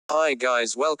Hi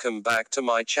guys, welcome back to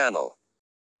my channel.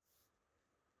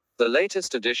 The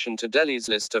latest addition to Delhi's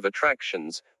list of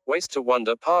attractions, Waste to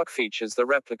Wonder Park, features the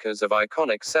replicas of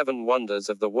iconic 7 wonders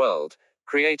of the world,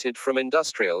 created from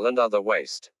industrial and other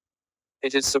waste.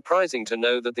 It is surprising to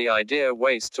know that the idea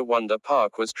Waste to Wonder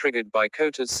Park was triggered by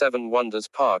Kota's 7 Wonders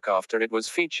Park after it was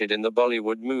featured in the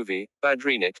Bollywood movie,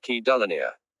 Badrinath Ki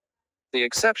Dulhania. The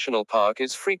exceptional park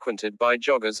is frequented by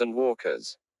joggers and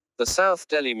walkers. The South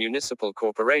Delhi Municipal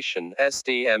Corporation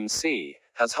 (SDMC)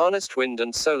 has harnessed wind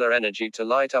and solar energy to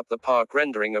light up the park,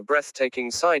 rendering a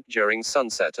breathtaking sight during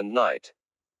sunset and night.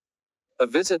 A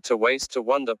visit to Waste to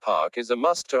Wonder Park is a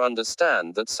must to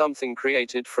understand that something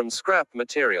created from scrap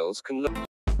materials can look.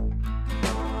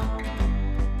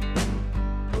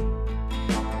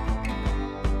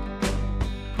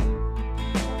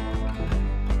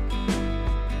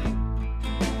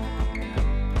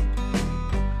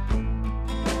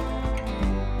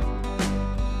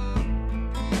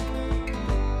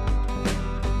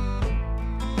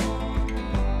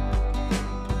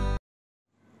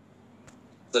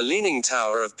 The Leaning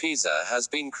Tower of Pisa has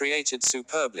been created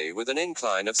superbly with an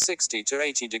incline of 60 to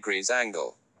 80 degrees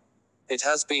angle. It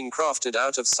has been crafted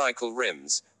out of cycle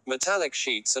rims, metallic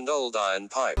sheets and old iron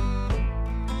pipe.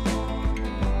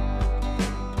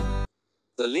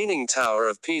 The Leaning Tower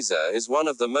of Pisa is one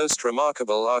of the most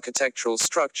remarkable architectural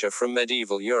structure from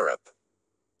medieval Europe.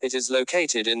 It is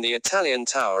located in the Italian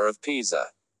Tower of Pisa.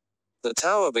 The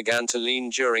tower began to lean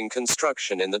during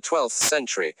construction in the 12th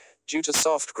century, due to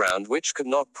soft ground which could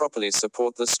not properly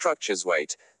support the structure's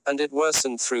weight, and it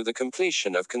worsened through the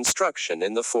completion of construction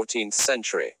in the 14th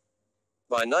century.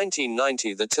 By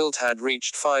 1990 the tilt had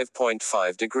reached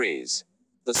 5.5 degrees.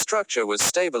 The structure was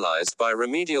stabilized by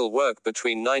remedial work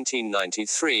between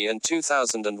 1993 and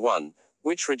 2001,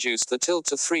 which reduced the tilt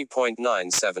to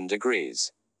 3.97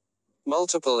 degrees.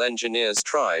 Multiple engineers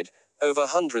tried, over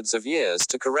hundreds of years,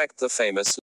 to correct the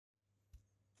famous.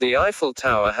 The Eiffel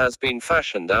Tower has been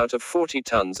fashioned out of 40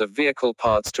 tons of vehicle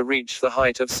parts to reach the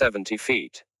height of 70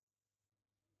 feet.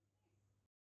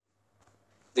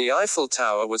 The Eiffel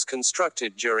Tower was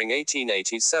constructed during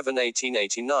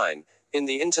 1887-1889, in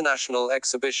the International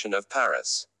Exhibition of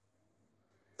Paris.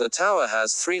 The tower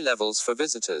has 3 levels for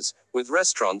visitors, with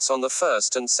restaurants on the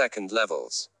first and second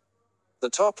levels.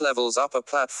 The top level's upper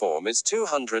platform is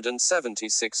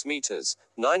 276 meters,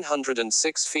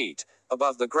 906 feet,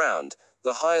 above the ground,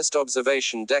 the highest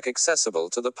observation deck accessible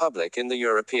to the public in the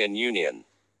European Union.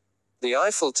 The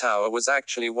Eiffel Tower was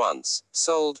actually once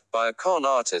sold by a con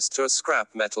artist to a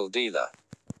scrap metal dealer.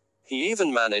 He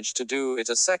even managed to do it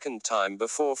a second time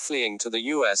before fleeing to the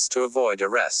US to avoid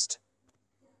arrest.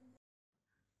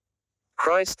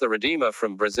 Christ the Redeemer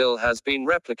from Brazil has been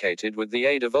replicated with the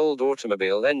aid of old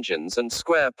automobile engines and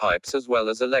square pipes as well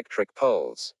as electric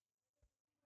poles.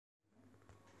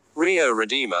 Rio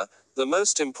Redeemer, the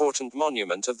most important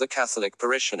monument of the Catholic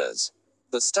parishioners.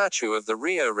 The statue of the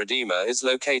Rio Redeemer is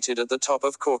located at the top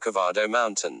of Corcovado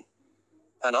Mountain.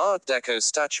 An Art Deco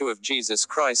statue of Jesus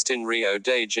Christ in Rio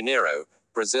de Janeiro,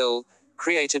 Brazil,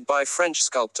 created by French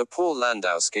sculptor Paul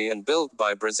Landowski and built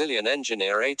by Brazilian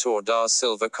engineer Heitor da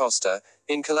Silva Costa,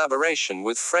 in collaboration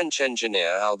with French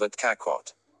engineer Albert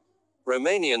Caquot.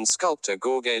 Romanian sculptor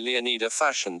Gheorghe Leonida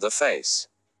fashioned the face.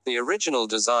 The original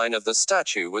design of the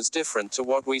statue was different to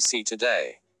what we see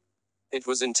today. It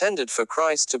was intended for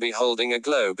Christ to be holding a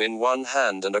globe in one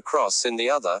hand and a cross in the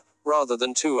other, rather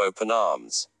than 2 open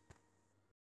arms.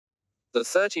 The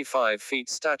 35-feet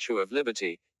Statue of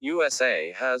Liberty,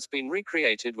 USA, has been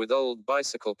recreated with old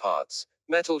bicycle parts,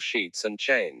 metal sheets and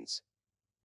chains.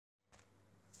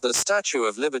 The Statue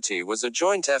of Liberty was a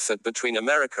joint effort between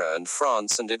America and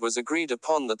France, and it was agreed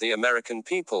upon that the American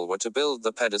people were to build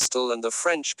the pedestal and the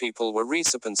French people were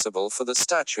responsible for the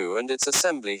statue and its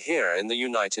assembly here in the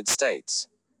United States.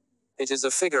 It is a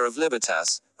figure of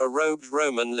Libertas, a robed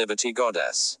Roman liberty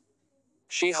goddess.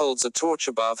 She holds a torch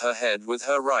above her head with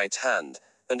her right hand,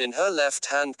 and in her left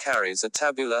hand carries a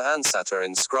tabula ansata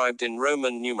inscribed in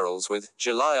Roman numerals with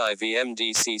July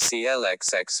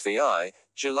IVMDCCLXXVI,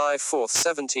 July 4,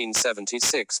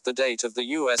 1776, the date of the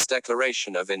U.S.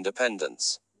 Declaration of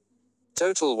Independence.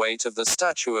 Total weight of the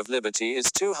Statue of Liberty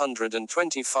is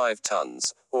 225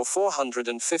 tons, or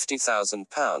 450,000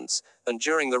 pounds, and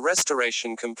during the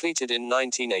restoration completed in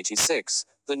 1986,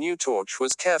 the new torch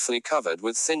was carefully covered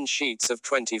with thin sheets of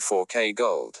 24K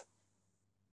gold.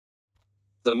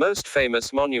 The most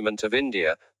famous monument of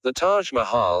India, the Taj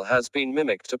Mahal, has been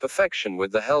mimicked to perfection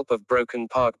with the help of broken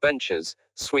park benches,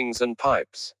 swings and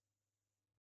pipes.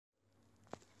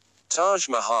 Taj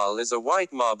Mahal is a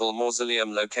white marble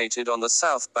mausoleum located on the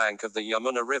south bank of the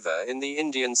Yamuna River in the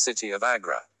Indian city of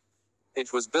Agra.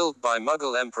 It was built by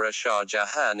Mughal Emperor Shah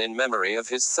Jahan in memory of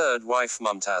his third wife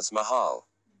Mumtaz Mahal.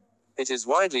 It is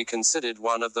widely considered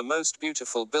one of the most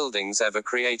beautiful buildings ever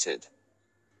created.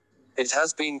 It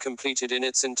has been completed in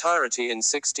its entirety in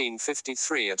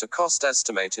 1653 at a cost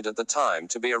estimated at the time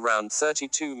to be around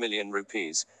 32 million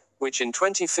rupees, which in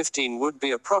 2015 would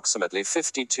be approximately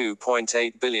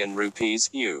 52.8 billion rupees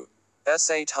US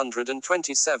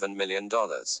 $827 million.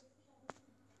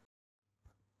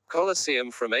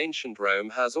 Colosseum from ancient Rome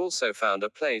has also found a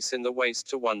place in the Waste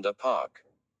to Wonder Park.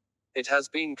 It has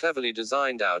been cleverly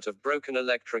designed out of broken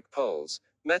electric poles,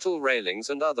 metal railings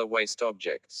and other waste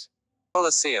objects.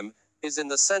 Colosseum is in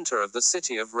the center of the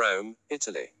city of Rome,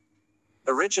 Italy.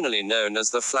 Originally known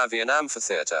as the Flavian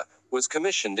Amphitheater, was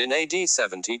commissioned in AD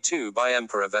 72 by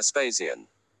Emperor Vespasian.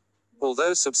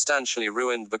 Although substantially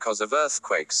ruined because of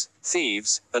earthquakes,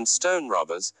 thieves, and stone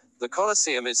robbers, the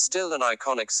Colosseum is still an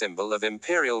iconic symbol of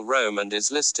imperial Rome and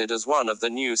is listed as one of the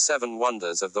new 7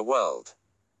 wonders of the world.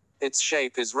 Its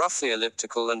shape is roughly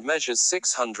elliptical and measures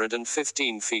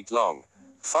 615 feet long,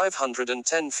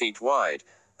 510 feet wide,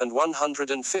 and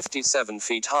 157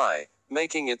 feet high,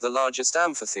 making it the largest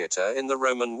amphitheater in the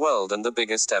Roman world and the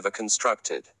biggest ever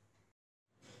constructed.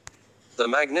 The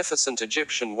magnificent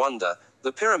Egyptian wonder,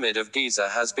 the Pyramid of Giza,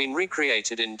 has been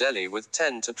recreated in Delhi with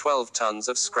 10 to 12 tons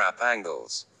of scrap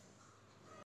angles.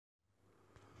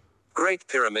 Great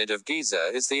Pyramid of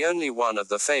Giza is the only one of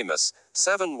the famous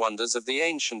 7 wonders of the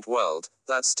ancient world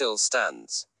that still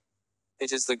stands.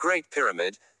 It is the Great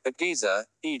Pyramid at Giza,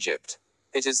 Egypt.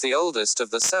 It is the oldest of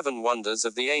the 7 wonders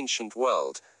of the ancient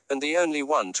world, and the only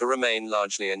one to remain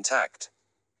largely intact.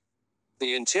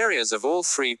 The interiors of all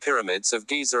 3 pyramids of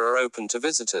Giza are open to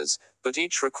visitors, but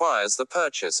each requires the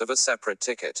purchase of a separate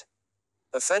ticket.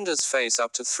 Offenders face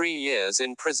up to 3 years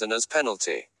in prison as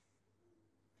penalty.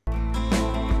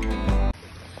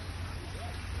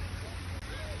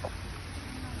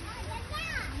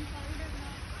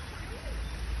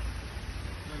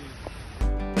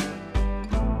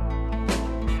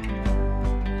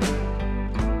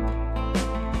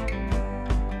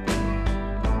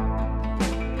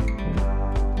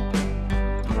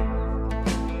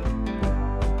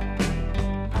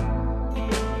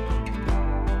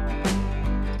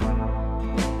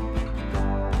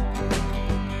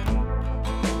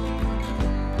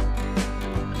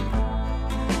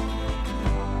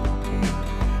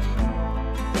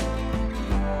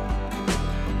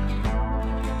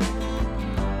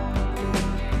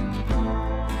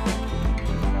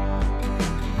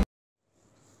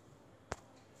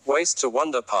 Waste to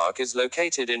Wonder Park is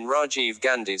located in Rajiv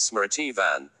Gandhi Smriti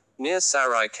Van, near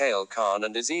Sarai Kale Khan,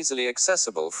 and is easily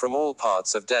accessible from all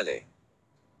parts of Delhi.